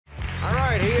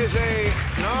right, he is a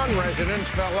non-resident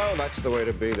fellow, that's the way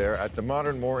to be there, at the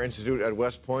Modern War Institute at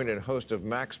West Point and host of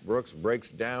Max Brooks Breaks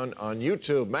Down on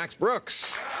YouTube. Max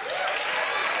Brooks.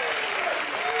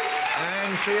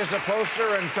 And she is a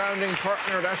poster and founding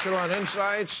partner at Echelon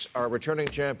Insights. Our returning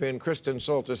champion, Kristen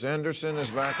Soltis Anderson,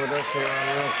 is back with us here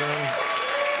on Real Time.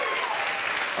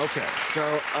 Okay,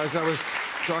 so as I was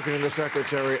talking to the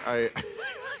secretary, I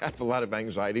have a lot of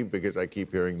anxiety because I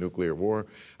keep hearing nuclear war.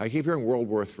 I keep hearing World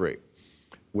War III,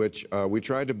 which we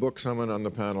tried to book someone on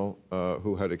the panel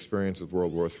who had experience with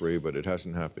World War III, but it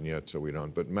hasn't happened yet, so we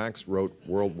don't. But Max wrote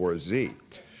World War Z.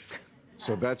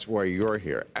 So that's why you're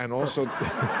here. And also...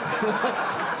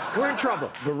 We're in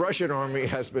trouble. The Russian army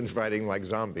has been fighting like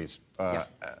zombies.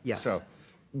 Yes. So,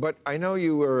 but I know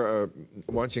you were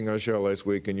watching our show last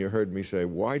week and you heard me say,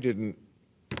 why didn't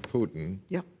Putin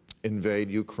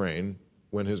invade Ukraine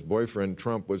when his boyfriend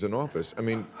Trump was in office? I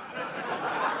mean,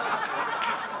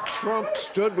 Trump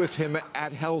stood with him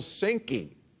at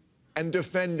Helsinki and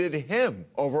defended him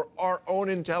over our own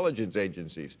intelligence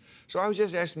agencies. So I was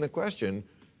just asking the question,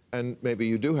 and maybe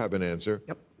you do have an answer.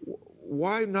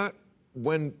 Why not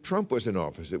when Trump was in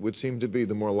office? It would seem to be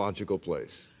the more logical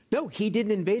place. No, he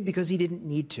didn't invade because he didn't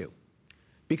need to.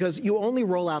 Because you only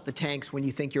roll out the tanks when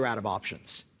you think you're out of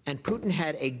options. And Putin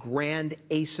had a grand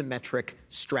asymmetric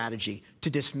strategy to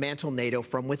dismantle NATO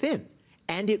from within.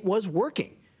 And it was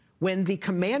working. When the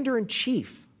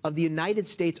commander-in-chief of the United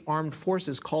States Armed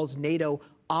Forces calls NATO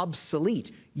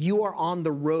obsolete, you are on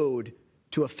the road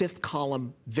to a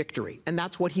fifth-column victory. And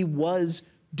that's what he was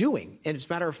doing. And as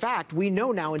a matter of fact, we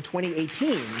know now in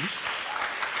 2018...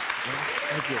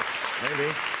 Thank you.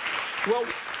 Maybe. Well,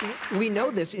 we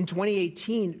know this. In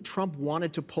 2018, Trump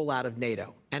wanted to pull out of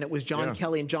NATO. And it was John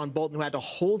Kelly and John Bolton who had to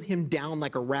hold him down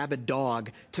like a rabid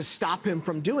dog to stop him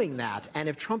from doing that. And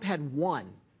if Trump had won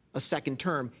a second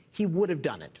term, he would have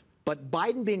done it. But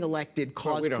Biden being elected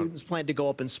caused Putin's plan to go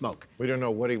up in smoke. We don't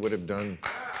know what he would have done.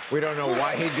 We don't know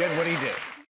why he did what he did.